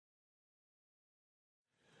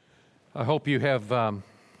I hope you have. I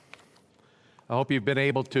hope you've been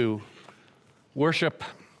able to worship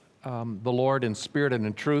the Lord in spirit and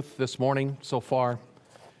in truth this morning so far.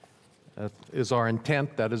 That is our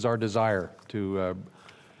intent. That is our desire to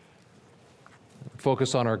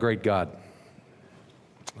focus on our great God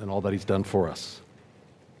and all that He's done for us.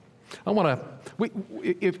 I want to.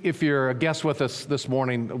 If you're a guest with us this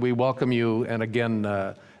morning, we welcome you. And again,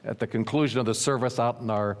 at the conclusion of the service, out in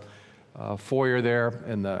our foyer there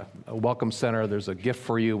in the Welcome Center, there's a gift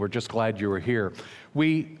for you. We're just glad you were here.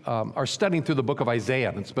 We are studying through the book of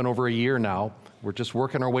Isaiah. It's been over a year now. We're just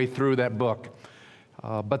working our way through that book.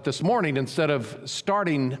 But this morning, instead of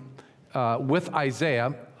starting with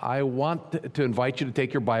Isaiah, I want to invite you to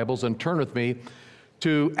take your Bibles and turn with me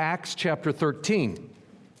to Acts chapter 13.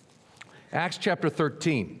 Acts chapter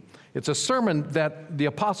 13. It's a sermon that the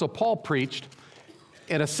Apostle Paul preached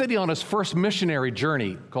in a city on his first missionary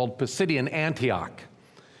journey called Pisidian Antioch.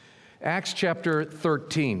 Acts chapter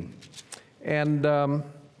 13. And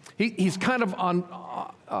he's kind of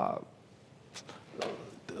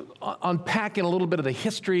unpacking a little bit of the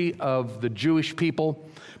history of the Jewish people.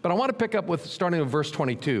 But I want to pick up with starting with verse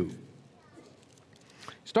 22.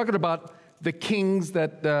 He's talking about the kings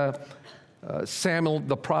that Samuel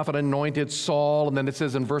the prophet anointed, Saul, and then it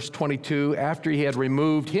says in verse 22, after he had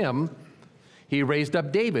removed him, he raised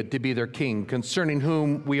up David to be their king, concerning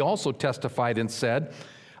whom we also testified and said,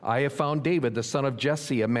 I have found David, the son of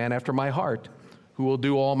Jesse, a man after my heart, who will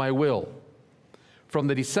do all my will. From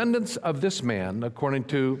the descendants of this man, according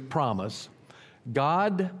to promise,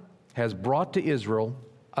 God has brought to Israel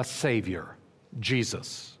a Savior,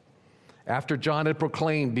 Jesus. After John had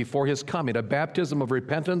proclaimed before his coming a baptism of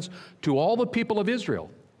repentance to all the people of Israel.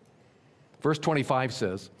 Verse 25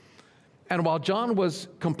 says, and while John was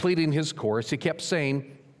completing his course, he kept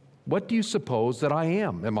saying, what do you suppose that I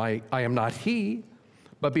am? I am not he.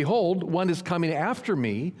 But behold, one is coming after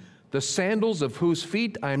me, the sandals of whose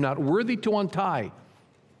feet I am not worthy to untie.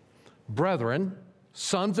 Brethren,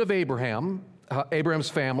 sons of Abraham, Abraham's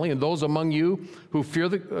family, and those among you who fear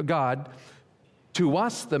God, to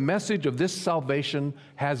us the message of this salvation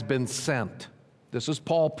has been sent. This is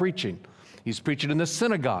Paul preaching. He's preaching in the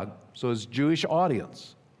synagogue, so his Jewish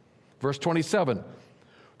audience. Verse 27,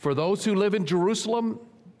 for those who live in Jerusalem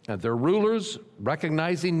and their rulers,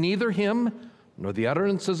 recognizing neither him nor the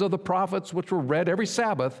utterances of the prophets which were read every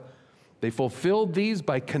Sabbath, they fulfilled these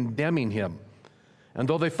by condemning him. And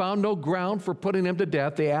though they found no ground for putting him to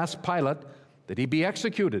death, they asked Pilate that he be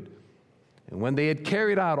executed. And when they had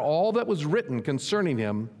carried out all that was written concerning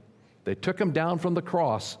him, they took him down from the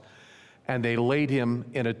cross and they laid him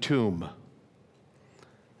in a tomb.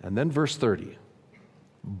 And then verse 30.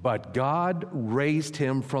 But God raised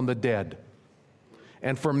him from the dead.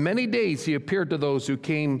 And for many days he appeared to those who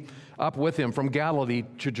came up with him from Galilee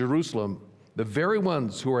to Jerusalem, the very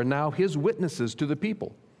ones who are now his witnesses to the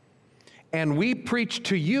people. And we preach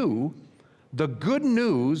to you the good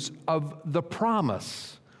news of the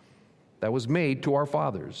promise that was made to our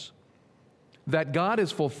fathers, that God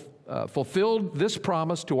has fulfilled this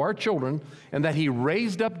promise to our children, and that he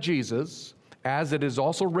raised up Jesus, as it is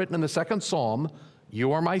also written in the second Psalm,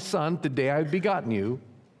 you are my son, today I have begotten you.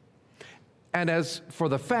 And as for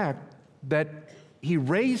the fact that he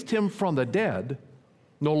raised him from the dead,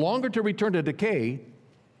 no longer to return to decay,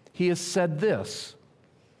 he has said this,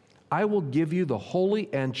 I will give you the holy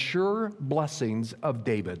and sure blessings of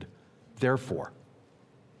David. Therefore,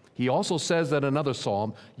 he also says that in another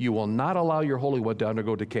psalm, you will not allow your Holy One to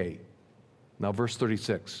undergo decay. Now verse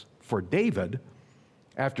 36, for David,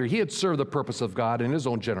 after he had served the purpose of God in his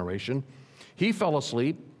own generation, he fell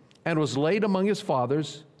asleep and was laid among his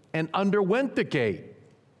fathers and underwent decay.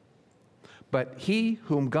 But he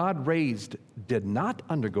whom God raised did not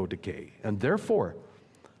undergo decay. And therefore,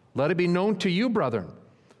 let it be known to you, brethren,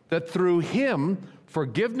 that through him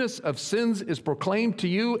forgiveness of sins is proclaimed to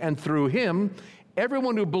you, and through him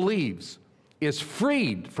everyone who believes is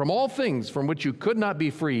freed from all things from which you could not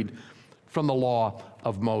be freed from the law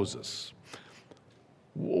of Moses.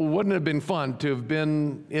 Wouldn't it have been fun to have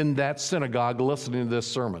been in that synagogue listening to this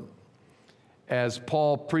sermon as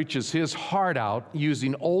Paul preaches his heart out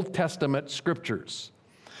using Old Testament scriptures?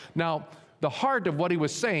 Now, the heart of what he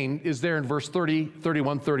was saying is there in verse 30,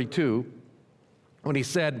 31, 32, when he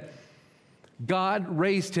said, God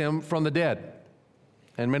raised him from the dead.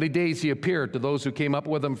 And many days he appeared to those who came up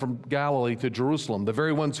with him from Galilee to Jerusalem, the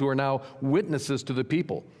very ones who are now witnesses to the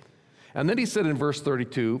people. And then he said in verse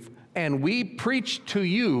 32, and we preach to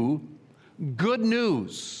you good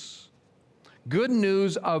news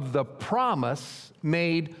of the promise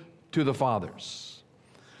made to the fathers.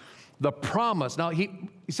 The promise. Now, he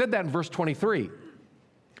said that in verse 23.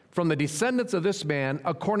 from the descendants of this man,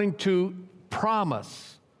 according to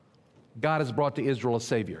promise, God has brought to Israel a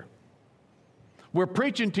Savior. We're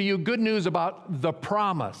preaching to you good news about the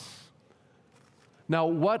promise. Now,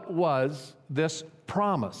 what was this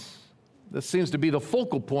promise? This seems to be the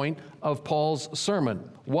focal point of Paul's sermon.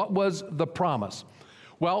 What was the promise?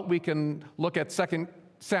 Well, we can look at 2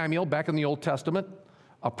 Samuel back in the Old Testament,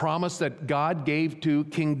 a promise that God gave to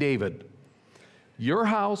King David. Your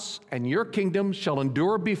house and your kingdom shall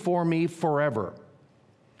endure before me forever.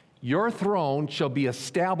 Your throne shall be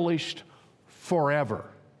established forever.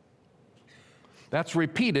 That's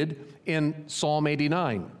repeated in Psalm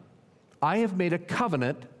 89. I have made a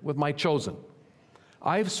covenant with my chosen.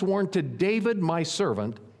 I have sworn to David, my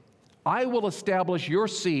servant, I will establish your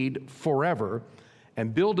seed forever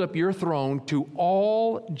and build up your throne to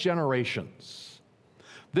all generations.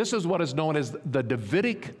 This is what is known as the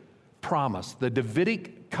Davidic promise, the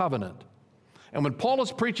Davidic covenant. And when Paul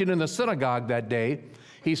is preaching in the synagogue that day,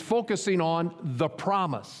 he's focusing on the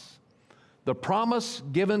promise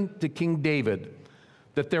given to King David,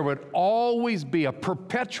 that there would always be a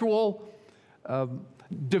perpetual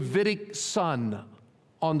Davidic son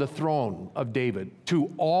on the throne of David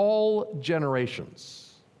to all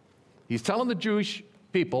generations. He's telling the Jewish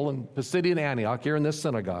people in Pisidian Antioch, here in this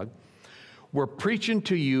synagogue, we're preaching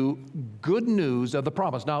to you good news of the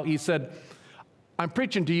promise. Now, he said, I'm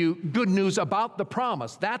preaching to you good news about the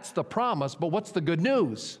promise. That's the promise, but what's the good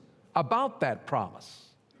news about that promise?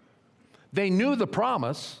 They knew the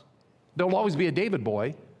promise. There'll always be a David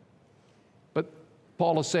boy. But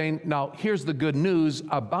Paul is saying, now, here's the good news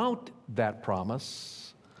about that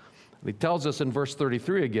promise. He tells us in verse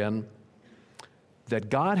 33 again that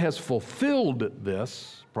God has fulfilled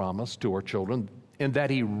this promise to our children in that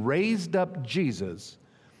he raised up Jesus,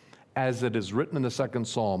 as it is written in the second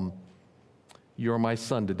Psalm, you're my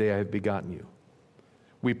son, today I have begotten you.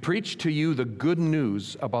 We preach to you the good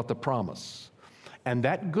news about the promise. And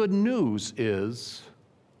that good news is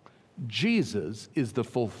Jesus is the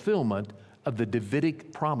fulfillment of the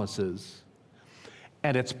Davidic promises.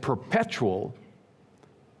 And it's perpetual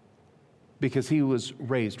because he was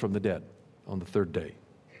raised from the dead on the third day.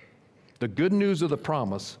 The good news of the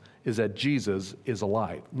promise is that Jesus is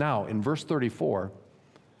alive. Now, in verse 34,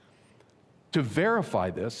 to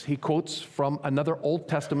verify this, he quotes from another Old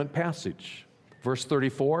Testament passage. Verse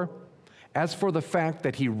 34, as for the fact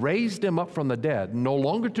that he raised him up from the dead, no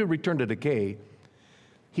longer to return to decay,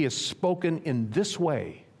 he has spoken in this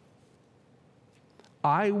way,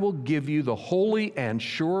 I will give you the holy and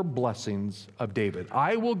sure blessings of David.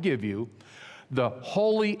 I will give you the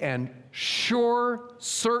holy and sure,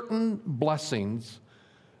 certain blessings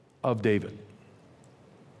of David.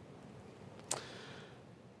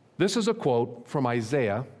 This is a quote from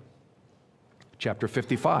Isaiah chapter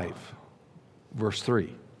 55, verse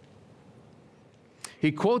 3.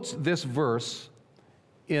 He quotes this verse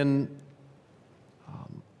in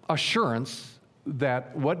assurance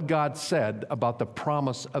that what God said about the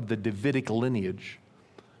promise of the Davidic lineage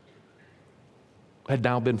had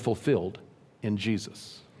now been fulfilled in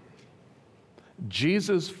Jesus.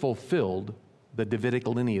 Jesus fulfilled the Davidic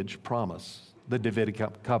lineage promise, the Davidic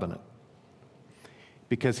covenant,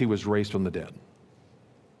 because he was raised from the dead.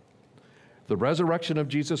 The resurrection of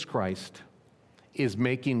Jesus Christ is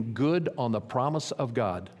making good on the promise of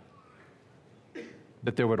God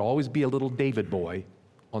that there would always be a little David boy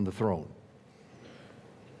on the throne.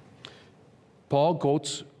 Paul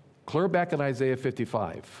quotes clear back in Isaiah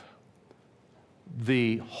 55,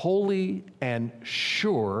 the holy and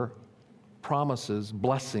sure promises,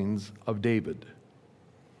 blessings of David.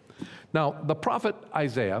 Now, the prophet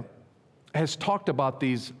Isaiah has talked about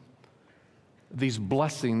these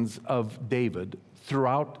blessings of David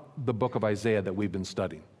throughout the book of Isaiah that we've been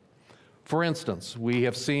studying. For instance, we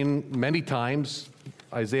have seen many times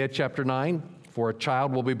Isaiah chapter 9, for a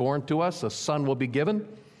child will be born to us, a son will be given,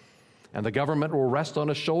 and the government will rest on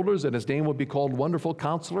his shoulders, and his name will be called Wonderful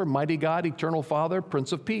Counselor, Mighty God, Eternal Father,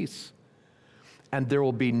 Prince of Peace. And there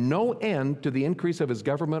will be no end to the increase of his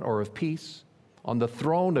government or of peace on the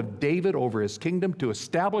throne of David over his kingdom, to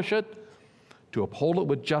establish it, to uphold it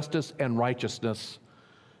with justice and righteousness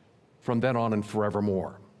from then on and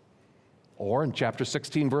forevermore. Or in chapter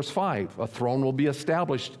 16, verse 5, a throne will be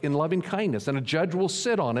established in loving kindness, and a judge will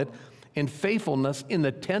sit on it in faithfulness in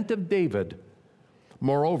the tent of David.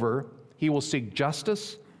 Moreover, he will seek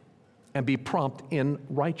justice and be prompt in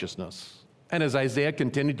righteousness. And as Isaiah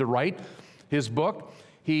continued to write his book,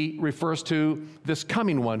 he refers to this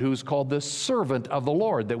coming one who's called the servant of the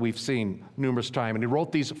Lord that we've seen numerous times. And he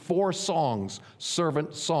wrote these 4 songs,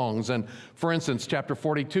 servant songs. And for instance, chapter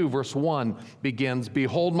 42, verse 1 begins,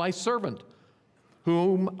 Behold my servant,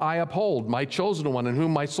 whom I uphold, my chosen one in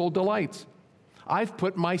whom my soul delights. I've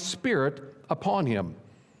put my Spirit upon him,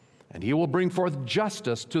 and he will bring forth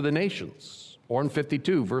justice to the nations. Or in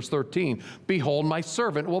 52, verse 13, behold, my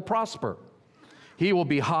servant will prosper. He will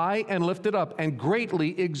be high and lifted up and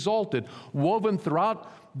greatly exalted. Woven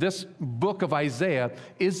throughout this book of Isaiah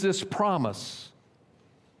is this promise,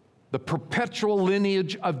 the perpetual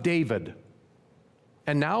lineage of David.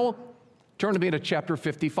 And now, turn to me to chapter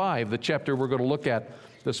 55, the chapter we're going to look at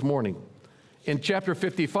this morning. In chapter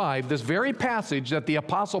 55, this very passage that the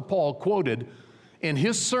Apostle Paul quoted in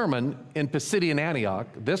his sermon in Pisidian Antioch,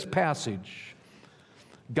 this passage,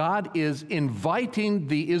 God is inviting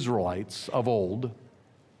the Israelites of old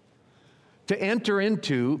to enter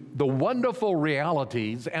into the wonderful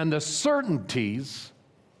realities and the certainties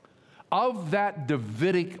of that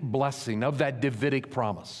Davidic blessing, of that Davidic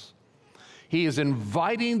promise. He is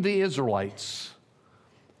inviting the Israelites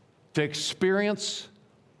to experience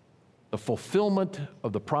the fulfillment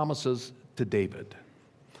of the promises to David.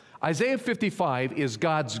 Isaiah 55 is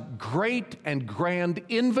God's great and grand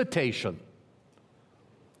invitation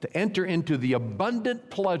to enter into the abundant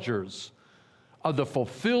pleasures of the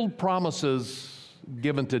fulfilled promises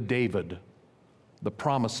given to David, the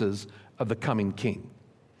promises of the coming king.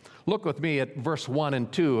 Look with me at verse 1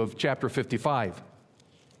 and 2 of chapter 55.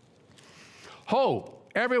 Ho,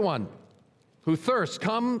 everyone who thirsts,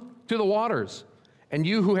 come to the waters. And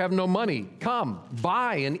you who have no money, come,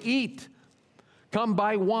 buy and eat. Come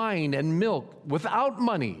buy wine and milk without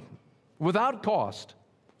money, without cost.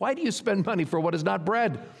 Why do you spend money for what is not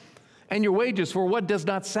bread, and your wages for what does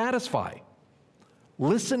not satisfy?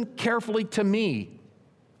 Listen carefully to me.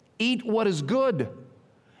 Eat what is good,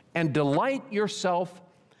 and delight yourself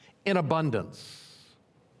in abundance.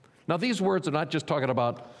 Now, these words are not just talking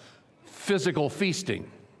about physical feasting,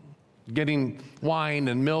 getting wine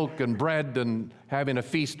and milk and bread and having a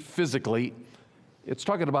feast physically. It's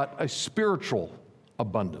talking about a spiritual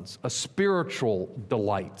abundance, a spiritual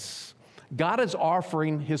delights. God is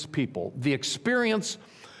offering his people the experience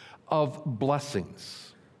of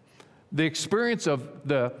blessings, the experience of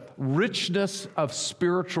the richness of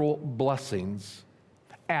spiritual blessings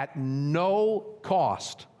at no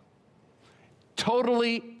cost,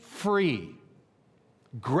 totally free,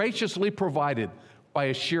 graciously provided by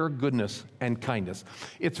a sheer goodness and kindness.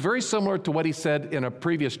 It's very similar to what he said in a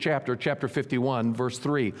previous chapter, chapter 51, verse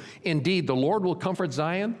 3. Indeed, the Lord will comfort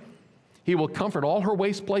Zion. He will comfort all her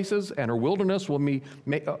waste places, and her wilderness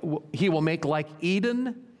he will make like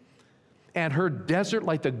Eden, and her desert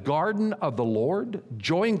like the garden of the Lord.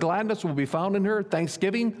 Joy and gladness will be found in her,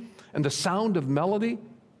 thanksgiving and the sound of melody.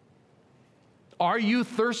 Are you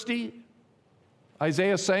thirsty?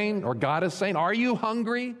 Isaiah is saying, or God is saying, are you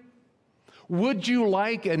hungry? Would you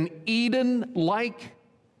like an Eden-like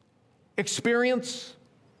experience?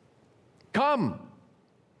 Come,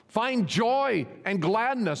 find joy and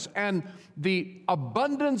gladness and the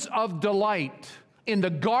abundance of delight in the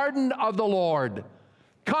garden of the Lord.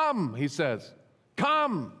 Come, he says,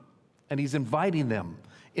 come. And he's inviting them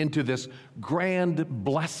into this grand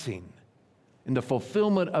blessing in the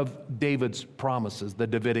fulfillment of David's promises, the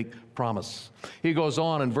Davidic promise. He goes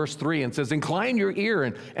on in verse 3 and says, incline your ear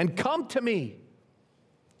and come to me.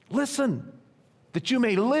 Listen, that you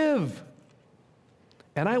may live.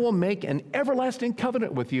 And I will make an everlasting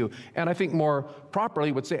covenant with you. And I think more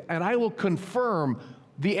properly would say, and I will confirm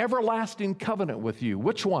the everlasting covenant with you.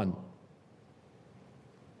 Which one?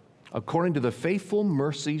 According to the faithful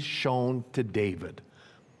mercies shown to David.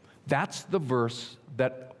 That's the verse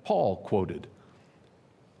that Paul quoted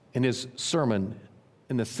in his sermon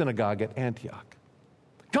in the synagogue at Antioch.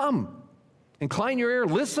 Come, incline your ear,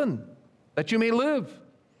 listen, that you may live.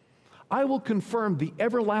 I will confirm the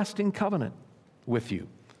everlasting covenant with you,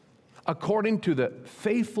 according to the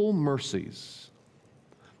faithful mercies,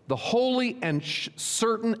 the holy and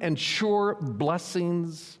certain and sure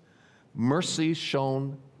blessings, mercies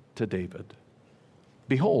shown to David.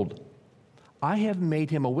 Behold, I have made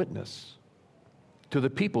him a witness to the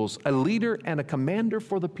peoples, a leader and a commander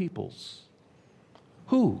for the peoples.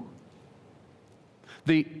 Who?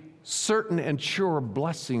 The certain and sure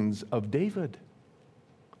blessings of David.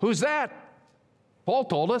 Who's that? Paul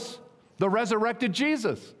told us, the resurrected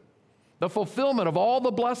Jesus, the fulfillment of all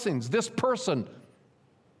the blessings, this person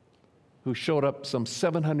who showed up some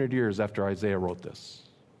 700 years after Isaiah wrote this.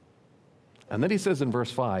 And then he says in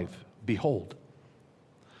verse 5, behold,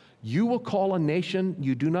 you will call a nation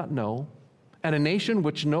you do not know, and a nation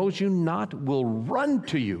which knows you not will run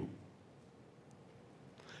to you.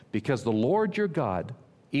 Because the Lord your God,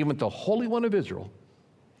 even the Holy One of Israel,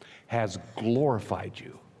 has glorified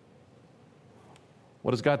you.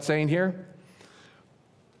 What is God saying here?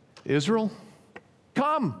 Israel,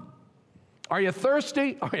 come. Are you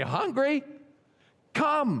thirsty? Are you hungry?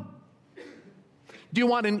 Come. Do you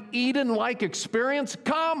want an Eden-like experience?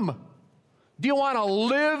 Come. Do you want to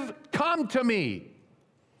live? Come to me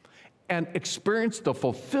and experience the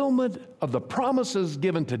fulfillment of the promises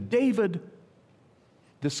given to David,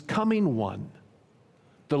 this coming one,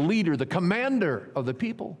 the leader, the commander of the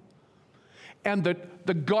people. And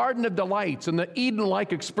the garden of delights and the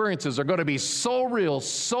Eden-like experiences are going to be so real,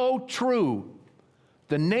 so true,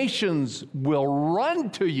 the nations will run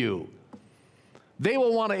to you. They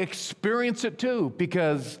will want to experience it too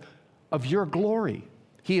because of your glory.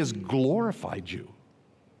 He has glorified you.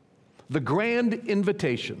 The grand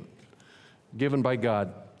invitation given by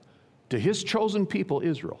God to his chosen people,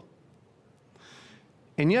 Israel.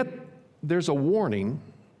 And yet, there's a warning.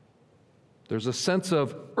 There's a sense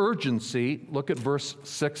of urgency. Look at verse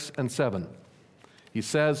 6 and 7. He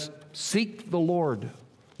says, seek the Lord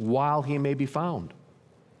while he may be found.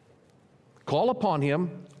 Call upon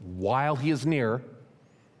him while he is near.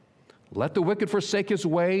 Let the wicked forsake his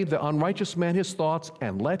way, the unrighteous man his thoughts,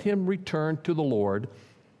 and let him return to the Lord.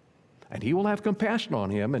 And he will have compassion on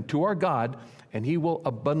him and to our God, and he will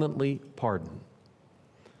abundantly pardon.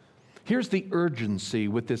 Here's the urgency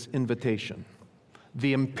with this invitation.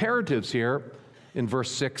 The imperatives here in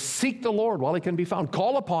verse 6, seek the Lord while he can be found.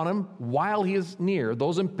 Call upon him while he is near.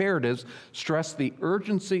 Those imperatives stress the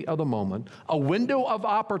urgency of the moment. A window of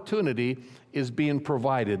opportunity is being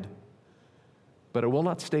provided, but it will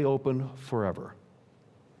not stay open forever.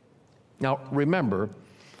 Now, remember,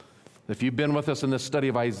 if you've been with us in this study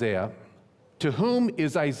of Isaiah, to whom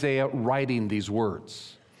is Isaiah writing these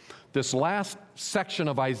words? This last section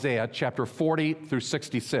of Isaiah, chapter 40 through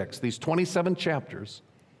 66, these 27 chapters,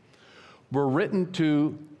 were written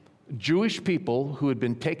to Jewish people who had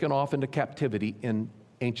been taken off into captivity in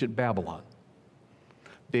ancient Babylon.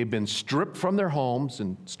 They'd been stripped from their homes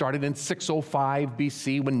and started in 605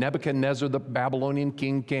 BC when Nebuchadnezzar, the Babylonian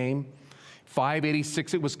king, came.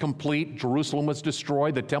 586, it was complete. Jerusalem was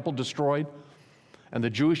destroyed, the temple destroyed, and the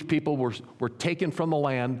Jewish people were taken from the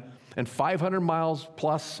land. And 500 miles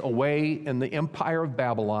plus away in the empire of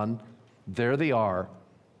Babylon, there they are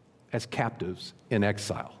as captives in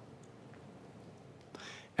exile.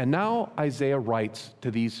 And now Isaiah writes to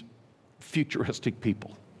these futuristic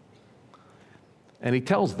people. And he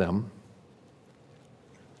tells them,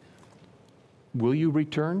 will you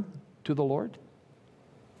return to the Lord?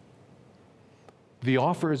 The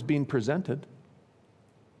offer is being presented.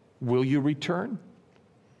 Will you return?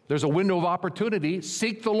 There's a window of opportunity.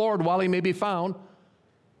 Seek the Lord while he may be found.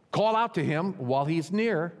 Call out to him while he's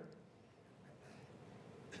near.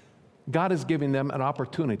 God is giving them an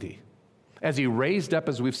opportunity. As he raised up,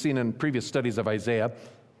 as we've seen in previous studies of Isaiah,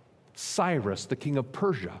 Cyrus, the king of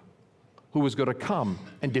Persia, who was going to come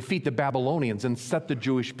and defeat the Babylonians and set the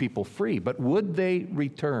Jewish people free. But would they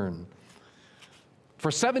return?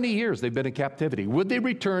 For 70 years they've been in captivity. Would they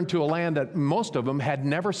return to a land that most of them had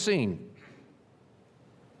never seen?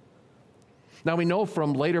 Now we know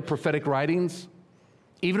from later prophetic writings,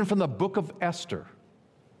 even from the book of Esther,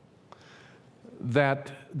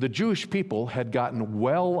 that the Jewish people had gotten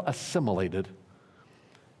well assimilated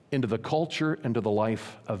into the culture and to the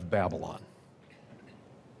life of Babylon.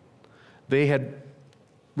 They had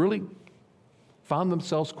really found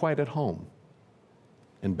themselves quite at home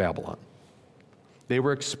in Babylon. They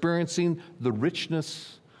were experiencing the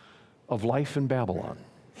richness of life in Babylon.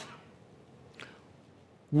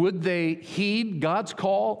 Would they heed God's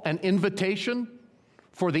call and invitation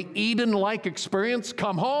for the Eden-like experience?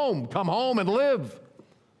 Come home and live.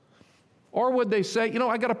 Or would they say,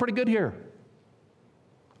 I got it pretty good here.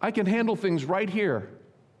 I can handle things right here.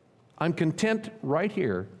 I'm content right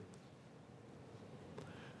here.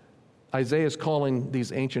 Isaiah is calling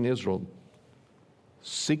these ancient Israel,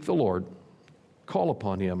 seek the Lord, call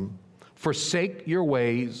upon him, forsake your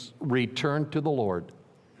ways, return to the Lord.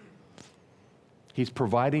 He's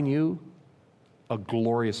providing you a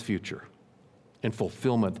glorious future in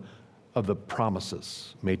fulfillment of the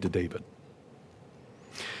promises made to David.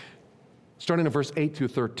 Starting in verse 8 through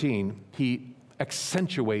 13, he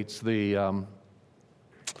accentuates the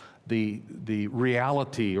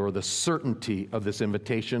reality or the certainty of this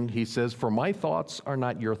invitation. He says, for my thoughts are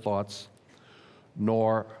not your thoughts,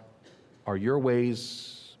 nor are your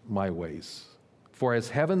ways my ways. For as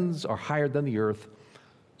heavens are higher than the earth,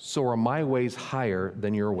 so are my ways higher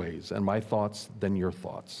than your ways, and my thoughts than your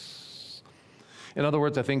thoughts. In other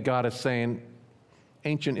words, I think God is saying,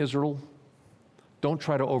 ancient Israel, don't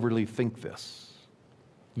try to overly think this.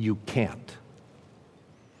 You can't.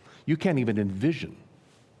 You can't even envision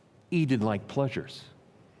Eden-like pleasures.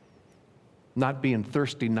 not being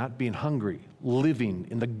thirsty, not being hungry, living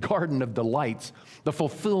in the garden of delights, the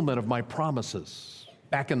fulfillment of my promises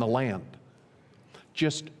back in the land.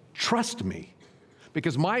 Just trust me,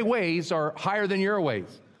 because my ways are higher than your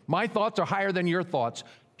ways. My thoughts are higher than your thoughts.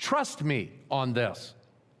 Trust me on this.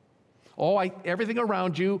 Everything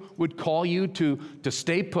around you would call you to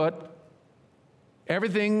stay put.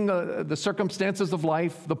 Everything, the circumstances of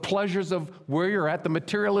life, the pleasures of where you're at, the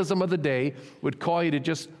materialism of the day would call you to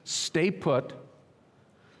just stay put.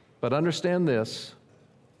 But understand this.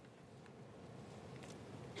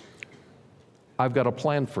 I've got a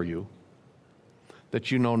plan for you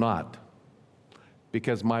that you know not,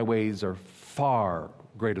 because my ways are far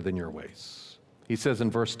greater than your ways. He says in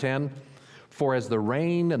verse 10, for as the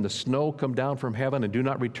rain and the snow come down from heaven and do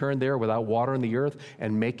not return there without watering the earth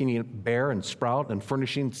and making it bear and sprout and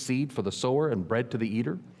furnishing seed for the sower and bread to the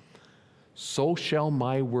eater, so shall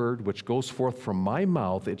my word which goes forth from my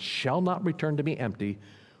mouth, it shall not return to me empty,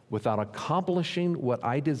 without accomplishing what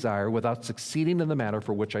I desire, without succeeding in the matter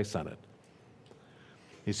for which I sent it.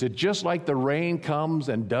 He said, just like the rain comes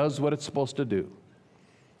and does what it's supposed to do,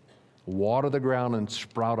 water the ground and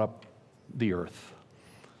sprout up the earth.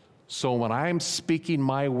 So when I'm speaking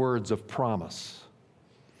my words of promise,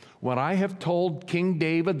 when I have told King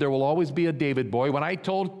David there will always be a David boy, when I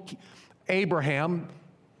told Abraham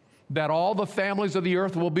that all the families of the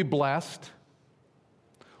earth will be blessed,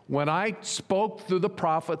 when I spoke through the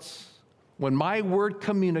prophets, when my word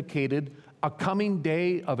communicated a coming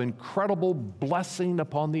day of incredible blessing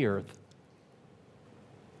upon the earth,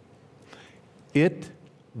 it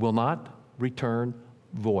will not return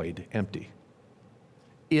void, empty.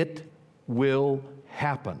 It will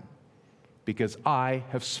happen because I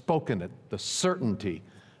have spoken it, the certainty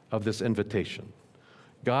of this invitation.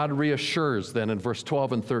 God reassures then in verse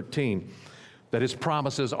 12 and 13 that his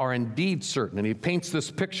promises are indeed certain. And he paints this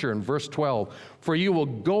picture in verse 12. For you will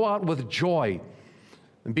go out with joy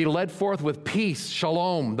and be led forth with peace,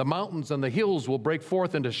 shalom. The mountains and the hills will break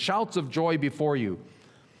forth into shouts of joy before you.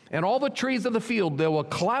 And all the trees of the field, they will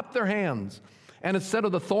clap their hands. And instead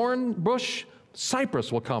of the thorn bush, cypress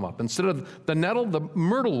will come up. Instead of the nettle, the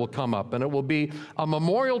myrtle will come up. And it will be a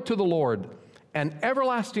memorial to the Lord, an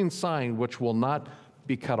everlasting sign which will not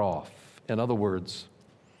be cut off. In other words,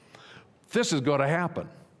 this is going to happen.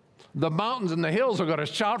 The mountains and the hills are going to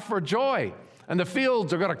shout for joy, and the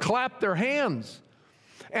fields are going to clap their hands.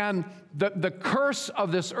 And the curse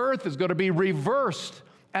of this earth is going to be reversed,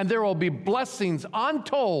 and there will be blessings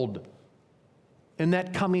untold in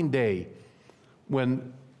that coming day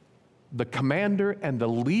when the commander and the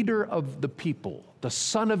leader of the people, the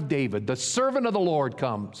Son of David, the servant of the Lord,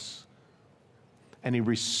 comes, and he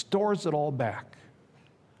restores it all back.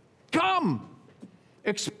 Come!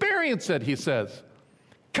 Experience it, he says.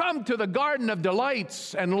 Come to the garden of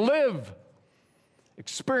delights and live.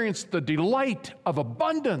 Experience the delight of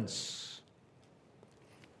abundance.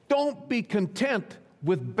 Don't be content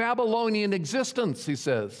with Babylonian existence, he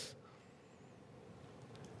says.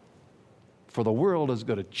 For the world is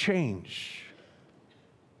going to change.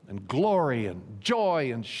 And glory and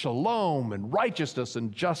joy and shalom and righteousness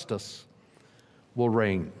and justice will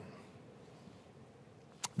reign.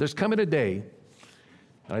 There's coming a day,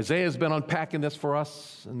 Isaiah has been unpacking this for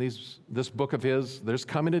us in this book of his. There's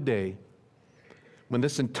coming a day when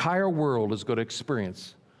this entire world is going to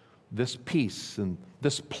experience this peace and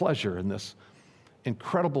this pleasure and this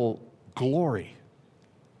incredible glory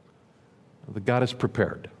that God has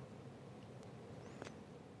prepared.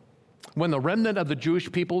 When the remnant of the Jewish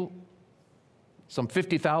people, some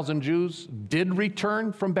 50,000 Jews, did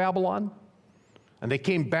return from Babylon, and they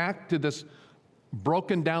came back to this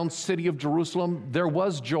broken down city of Jerusalem, there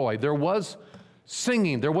was joy, there was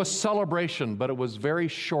singing, there was celebration, but it was very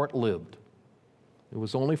short-lived. It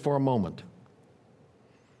was only for a moment.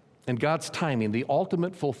 In God's timing, the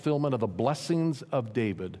ultimate fulfillment of the blessings of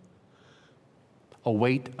David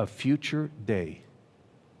await a future day.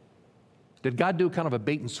 Did God do kind of a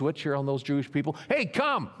bait and switch here on those Jewish people? Hey,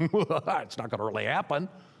 come! It's not going to really happen.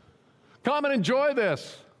 Come and enjoy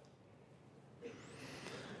this.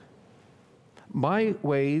 My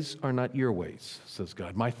ways are not your ways, says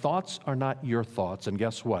God. My thoughts are not your thoughts. And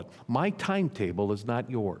guess what? My timetable is not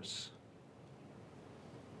yours.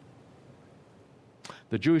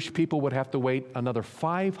 The Jewish people would have to wait another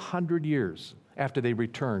 500 years after they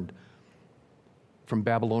returned from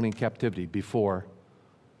Babylonian captivity before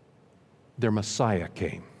their Messiah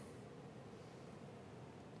came.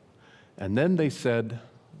 And then they said,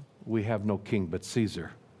 we have no king but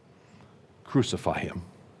Caesar. Crucify him.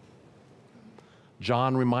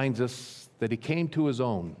 John reminds us that he came to his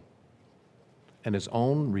own, and his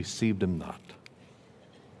own received him not.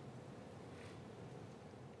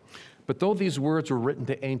 But though these words were written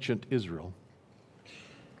to ancient Israel,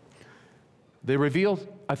 they reveal,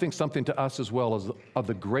 I think, something to us as well as of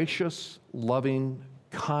the gracious, loving,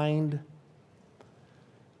 kind,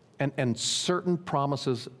 and certain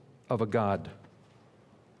promises of a God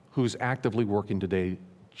who's actively working today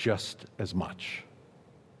just as much.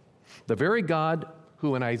 The very God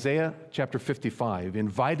who in Isaiah chapter 55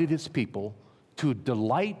 invited his people to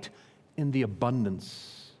delight in the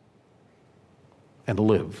abundance and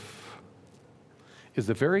live is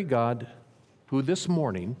the very God who this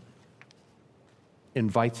morning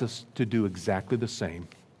invites us to do exactly the same.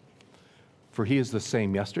 For he is the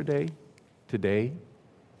same yesterday, today,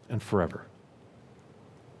 and forever.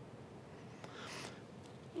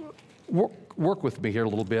 Work with me here a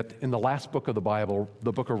little bit in the last book of the Bible,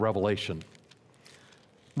 the book of Revelation.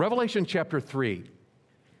 Revelation chapter 3.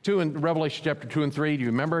 Revelation chapter 2 and 3, do you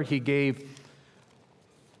remember? He gave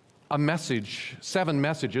a message, 7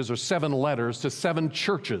 messages or 7 letters to 7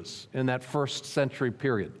 churches in that first century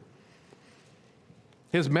period.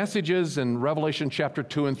 His messages in Revelation chapter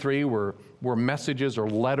 2 and 3 were messages or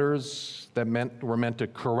letters that were meant to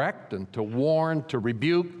correct and to warn, to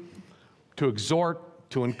rebuke, to exhort,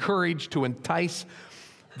 to encourage, to entice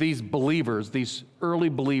these believers, these early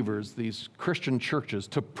believers, these Christian churches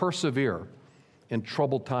to persevere in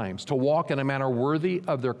troubled times, to walk in a manner worthy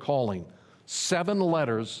of their calling. 7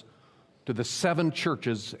 letters to the 7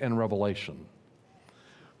 churches in Revelation.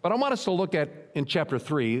 But I want us to look at, in chapter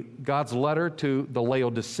 3, God's letter to the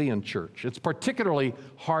Laodicean church. It's particularly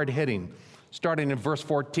hard-hitting. Starting in verse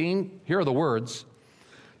 14, here are the words.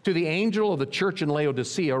 To the angel of the church in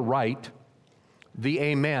Laodicea write, the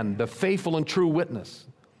Amen, the faithful and true witness,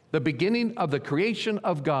 the beginning of the creation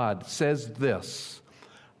of God, says this,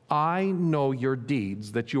 I know your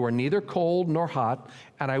deeds, that you are neither cold nor hot,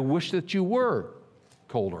 and I wish that you were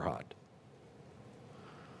cold or hot.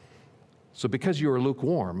 So because you are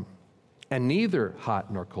lukewarm and neither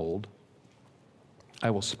hot nor cold, I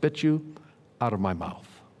will spit you out of my mouth.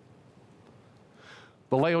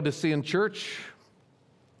 The Laodicean church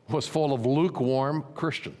was full of lukewarm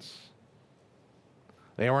Christians.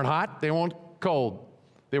 They weren't hot, they weren't cold.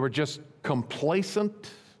 They were just complacent,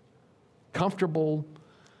 comfortable,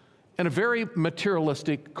 in a very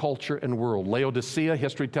materialistic culture and world. Laodicea,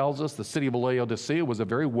 history tells us, the city of Laodicea was a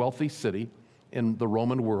very wealthy city in the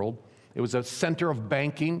Roman world. It was a center of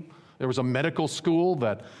banking. There was a medical school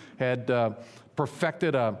that had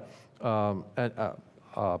perfected a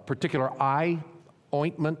particular eye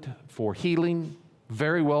ointment for healing,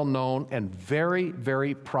 very well known and very,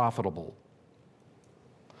 very profitable.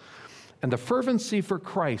 And the fervency for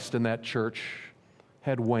Christ in that church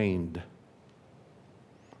had waned.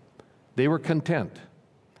 They were content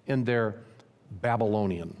in their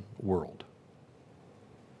Babylonian world.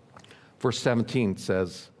 Verse 17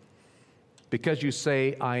 says, because you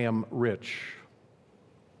say, I am rich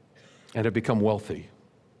and have become wealthy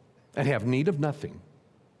and have need of nothing,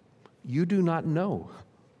 you do not know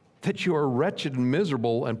that you are wretched and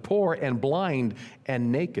miserable and poor and blind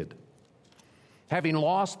and naked. Having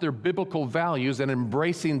lost their biblical values and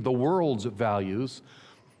embracing the world's values,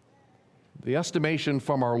 the estimation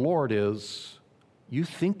from our Lord is, you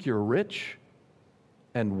think you're rich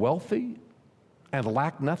and wealthy and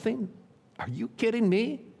lack nothing? Are you kidding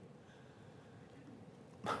me?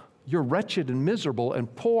 You're wretched and miserable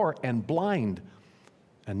and poor and blind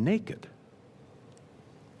and naked.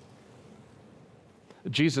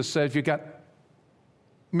 Jesus said, you've got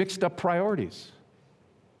mixed up priorities.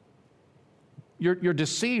 You're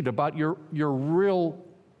deceived about your real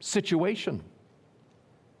situation.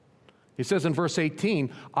 He says in verse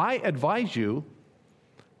 18, I advise you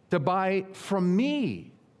to buy from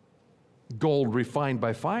me gold refined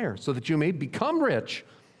by fire, so that you may become rich,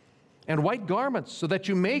 and white garments, so that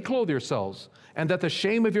you may clothe yourselves, and that the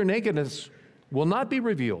shame of your nakedness will not be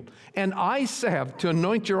revealed, and eye salve to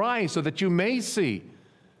anoint your eyes, so that you may see.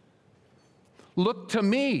 Look to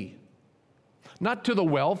me, not to the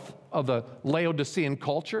wealth of the Laodicean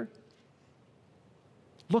culture.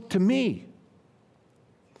 Look to me.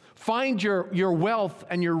 Find your wealth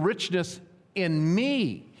and your richness in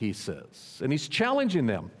me, he says. And he's challenging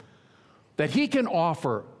them that he can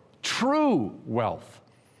offer true wealth,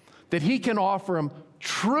 that he can offer them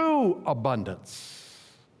true abundance.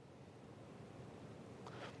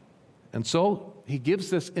 And so he gives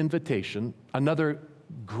this invitation, another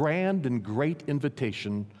grand and great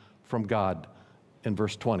invitation from God in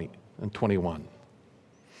verse 20 and 21.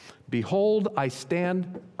 Behold, I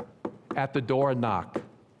stand at the door and knock.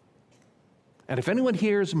 And if anyone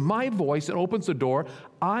hears my voice and opens the door,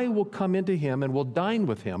 I will come into him and will dine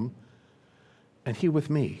with him, and he with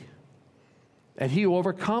me. And he who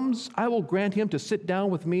overcomes, I will grant him to sit down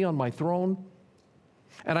with me on my throne.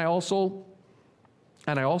 And I also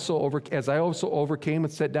overcame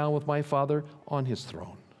and sat down with my Father on his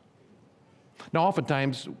throne. Now,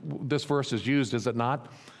 oftentimes, this verse is used, is it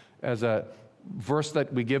not, as a verse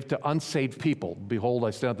that we give to unsaved people. Behold, I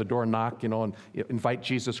stand at the door and knock, and invite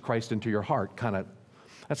Jesus Christ into your heart, kind of.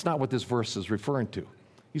 That's not what this verse is referring to.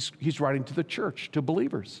 He's writing to the church, to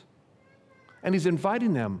believers. And he's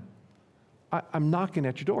inviting them. I'm knocking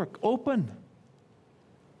at your door. Open.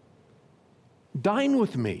 Dine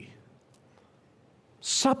with me.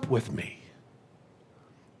 Sup with me.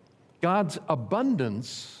 God's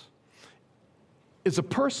abundance is a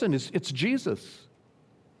person, it's Jesus.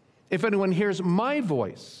 If anyone hears my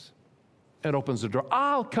voice and opens the door,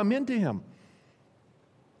 I'll come into him.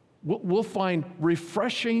 We'll find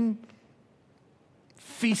refreshing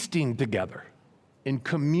feasting together in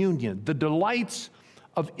communion, the delights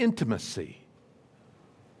of intimacy.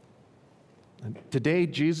 And today,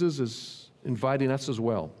 Jesus is inviting us as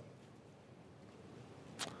well.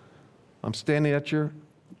 I'm standing at your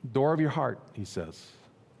door of your heart, he says.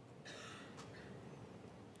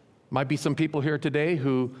 Might be some people here today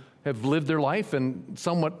who have lived their life and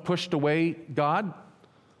somewhat pushed away God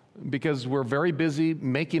because we're very busy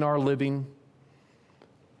making our living,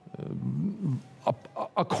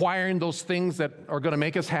 acquiring those things that are going to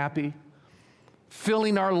make us happy,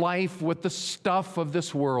 filling our life with the stuff of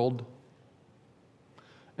this world,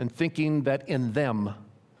 and thinking that in them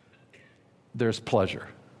there's pleasure.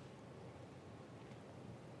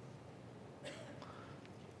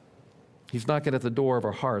 He's knocking at the door of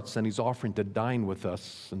our hearts, and he's offering to dine with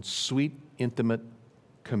us in sweet, intimate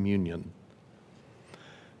communion.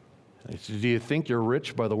 I said, do you think you're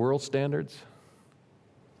rich by the world's standards?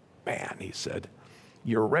 Man, he said,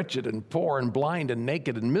 you're wretched and poor and blind and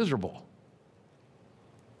naked and miserable.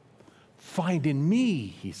 Find in me,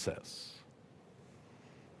 he says.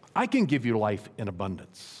 I can give you life in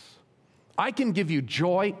abundance. I can give you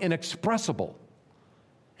joy inexpressible.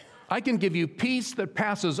 I can give you peace that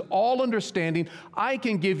passes all understanding. I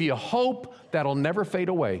can give you hope that'll never fade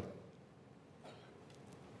away.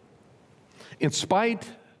 In spite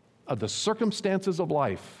of the circumstances of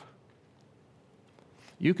life,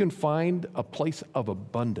 you can find a place of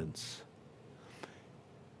abundance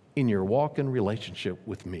in your walk and relationship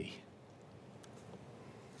with me.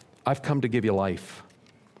 I've come to give you life.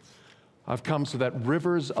 I've come so that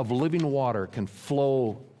rivers of living water can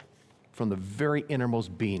flow from the very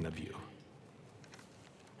innermost being of you.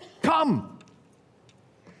 Come.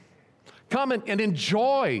 Come and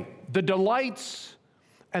enjoy the delights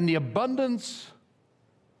and the abundance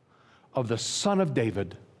of the Son of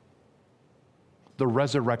David, the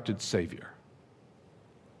resurrected Savior.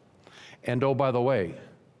 And oh, by the way,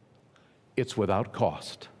 it's without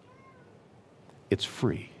cost. It's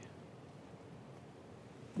free.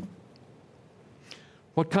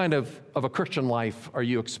 What kind of a Christian life are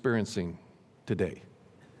you experiencing today?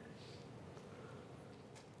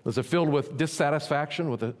 Is it filled with dissatisfaction,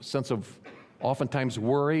 with a sense of oftentimes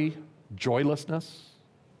worry, joylessness?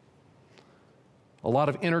 A lot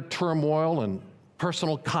of inner turmoil and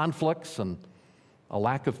personal conflicts and a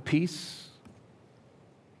lack of peace?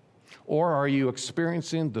 Or are you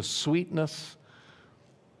experiencing the sweetness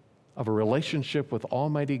of a relationship with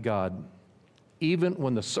Almighty God, even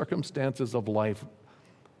when the circumstances of life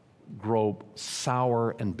grow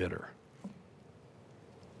sour and bitter?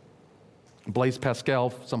 Blaise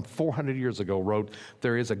Pascal, some 400 years ago, wrote,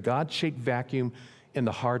 "There is a God-shaped vacuum in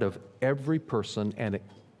the heart of every person, and it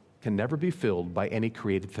can never be filled by any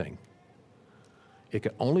created thing. It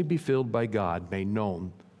can only be filled by God, made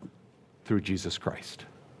known through Jesus Christ."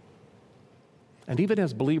 And even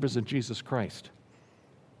as believers in Jesus Christ,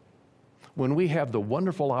 when we have the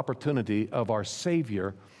wonderful opportunity of our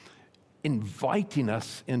Savior inviting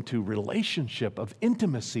us into relationship of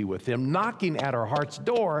intimacy with Him, knocking at our heart's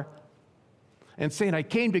door and saying, "I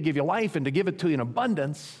came to give you life and to give it to you in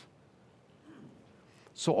abundance,"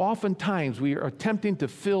 so oftentimes we are attempting to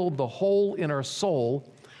fill the hole in our soul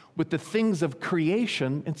with the things of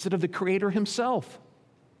creation instead of the Creator Himself.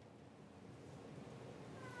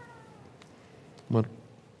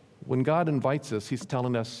 When God invites us, He's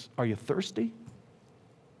telling us, are you thirsty?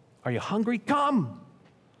 Are you hungry? Come.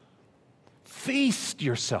 Feast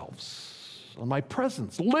yourselves on my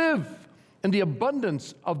presence. Live in the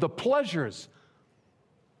abundance of the pleasures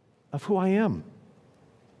of who I am.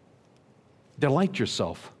 Delight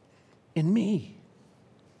yourself in me.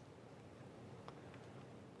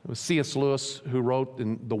 It was C.S. Lewis who wrote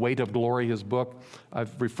in The Weight of Glory, his book.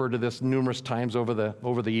 I've referred to this numerous times over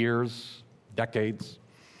the years, decades.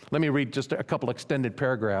 Let me read just a couple extended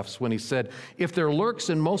paragraphs when he said, "If there lurks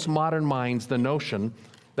in most modern minds the notion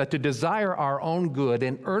that to desire our own good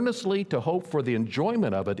and earnestly to hope for the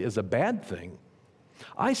enjoyment of it is a bad thing,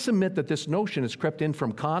 I submit that this notion has crept in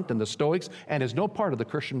from Kant and the Stoics and is no part of the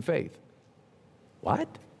Christian faith."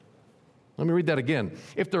 What? Let me read that again.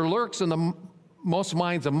 If there lurks in the most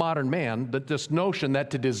minds of modern man that this notion that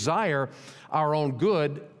to desire our own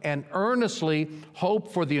good and earnestly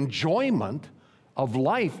hope for the enjoyment of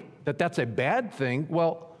life, that's a bad thing,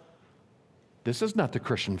 well, this is not the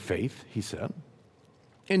Christian faith, he said.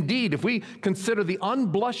 Indeed, if we consider the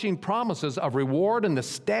unblushing promises of reward and the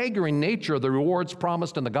staggering nature of the rewards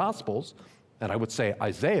promised in the Gospels, and I would say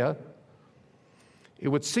Isaiah, it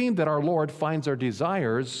would seem that our Lord finds our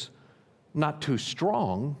desires not too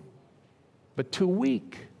strong, but too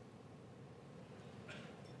weak.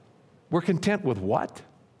 We're content with what?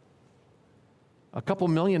 A couple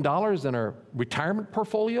 $1 million in our retirement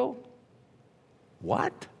portfolio?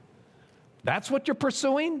 What? That's what you're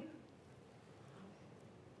pursuing?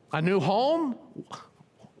 A new home?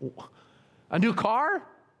 A new car?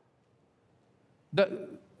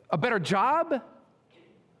 A better job?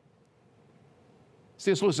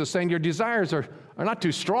 C.S. Lewis is saying your desires are not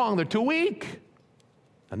too strong, they're too weak.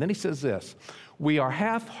 And then he says this, "We are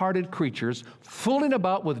half-hearted creatures fooling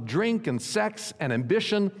about with drink and sex and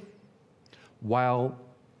ambition while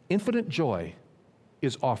infinite joy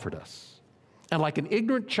is offered us. And like an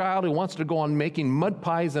ignorant child who wants to go on making mud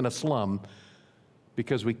pies in a slum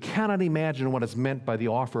because we cannot imagine what is meant by the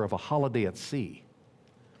offer of a holiday at sea,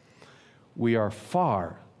 we are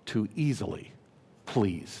far too easily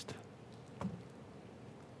pleased."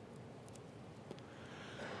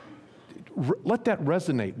 Let that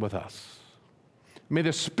resonate with us. May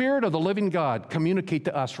the Spirit of the living God communicate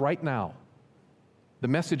to us right now the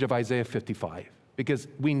message of Isaiah 55, because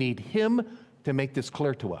we need Him to make this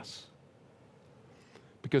clear to us.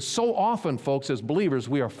 Because so often, folks, as believers,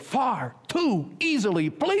 we are far too easily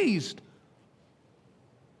pleased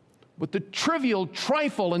with the trivial,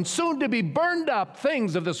 trifle, and soon-to-be burned up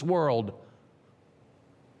things of this world.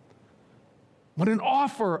 When an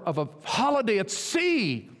offer of a holiday at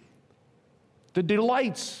sea, the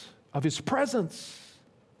delights of His presence,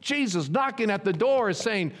 Jesus knocking at the door is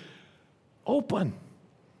saying, "Open,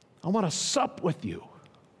 I want to sup with you.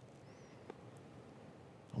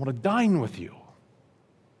 I want to dine with you.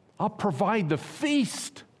 I'll provide the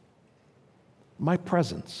feast, my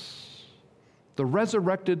presence." The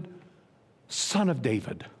resurrected Son of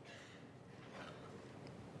David.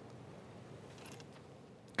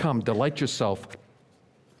 Come, delight yourself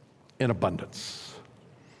in abundance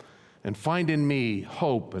and find in me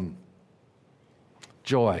hope and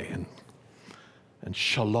joy and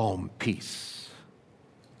shalom, peace.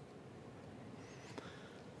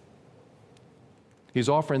 He's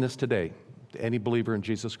offering this today to any believer in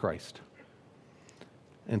Jesus Christ.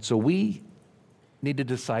 And so we need to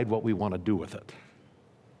decide what we want to do with it.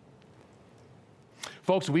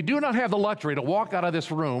 Folks, we do not have the luxury to walk out of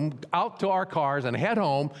this room, out to our cars, and head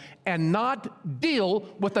home and not deal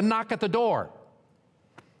with the knock at the door.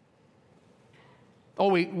 Oh,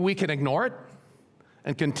 we can ignore it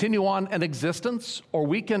and continue on an existence, or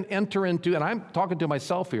we can enter into, and I'm talking to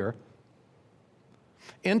myself here,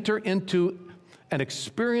 enter into an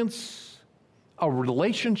experience, a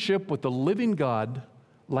relationship with the living God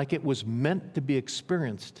like it was meant to be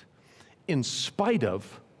experienced, in spite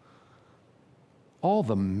of all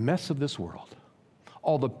the mess of this world,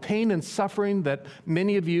 all the pain and suffering that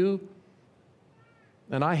many of you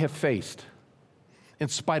and I have faced. In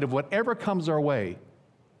spite of whatever comes our way,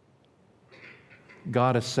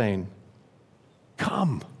 God is saying,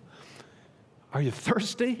 "Come. Are you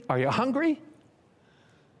thirsty? Are you hungry?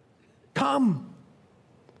 Come.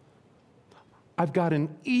 I've got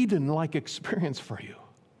an Eden-like experience for you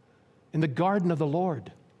in the garden of the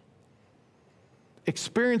Lord.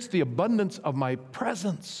 Experience the abundance of my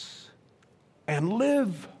presence and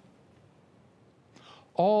live."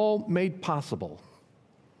 All made possible,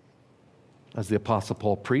 as the Apostle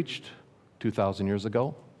Paul preached 2,000 years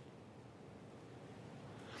ago,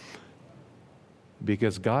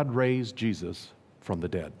 because God raised Jesus from the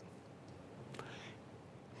dead.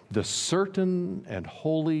 The certain and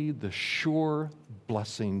holy, the sure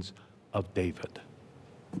blessings of David.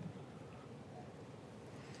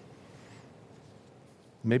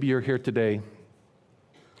 Maybe you're here today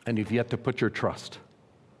and you've yet to put your trust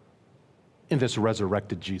in this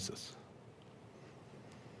resurrected Jesus.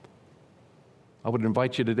 I would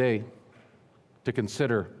invite you today to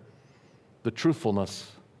consider the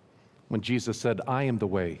truthfulness when Jesus said, "I am the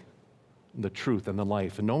way, the truth, and the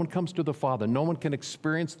life, and no one comes to the Father, no one can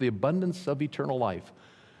experience the abundance of eternal life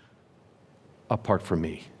apart from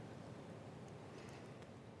me.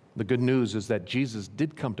 The good news is that Jesus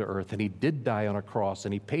did come to earth, and he did die on a cross,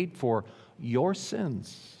 and he paid for your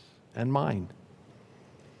sins and mine.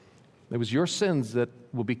 It was your sins that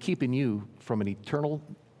will be keeping you from an eternal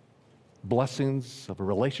blessings of a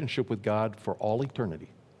relationship with God for all eternity.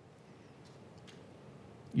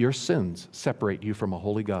 Your sins separate you from a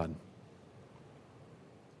holy God.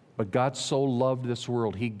 But God so loved this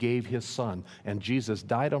world, he gave his Son, and Jesus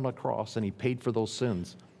died on a cross, and he paid for those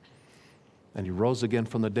sins. And he rose again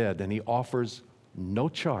from the dead, and he offers no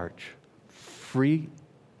charge, free,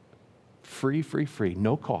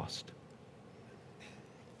 no cost,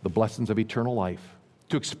 the blessings of eternal life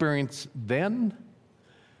to experience then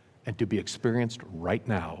and to be experienced right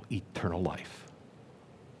now, eternal life.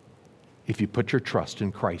 If you put your trust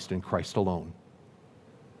in Christ and Christ alone.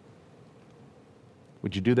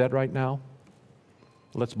 Would you do that right now?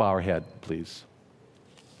 Let's bow our head, please.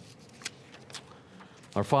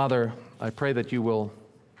 Our Father, I pray that you will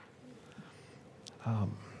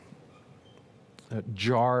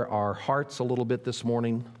jar our hearts a little bit this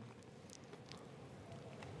morning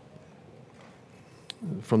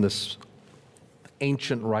from this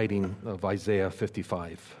ancient writing of Isaiah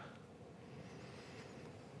 55.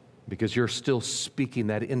 Because you're still speaking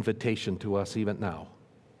that invitation to us even now.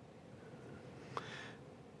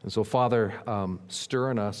 And so, Father,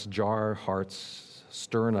 stir in us, jar our hearts,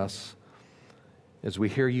 stir in us as we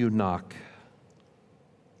hear you knock.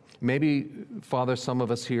 Maybe, Father, some of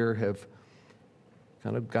us here have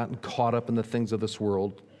kind of gotten caught up in the things of this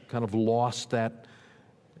world, kind of lost that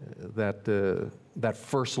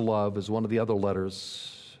first love, as one of the other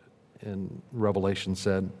letters in Revelation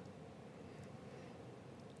said.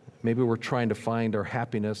 Maybe we're trying to find our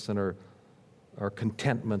happiness and our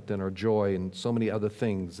contentment and our joy and so many other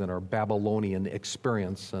things in our Babylonian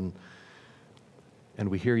experience. And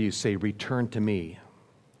we hear you say, return to me.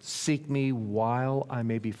 Seek me while I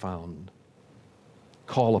may be found.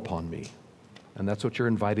 Call upon me. And that's what you're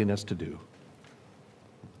inviting us to do.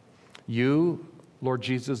 You, Lord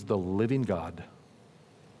Jesus, the living God,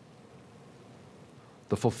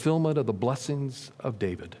 the fulfillment of the blessings of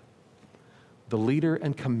David, the leader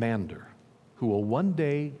and commander who will one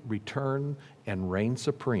day return and reign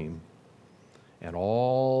supreme, and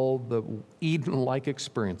all the Eden-like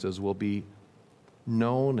experiences will be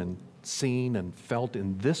known and seen and felt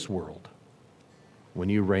in this world when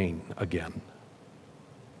you reign again.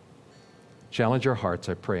 Challenge our hearts,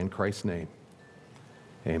 I pray in Christ's name.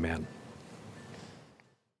 Amen.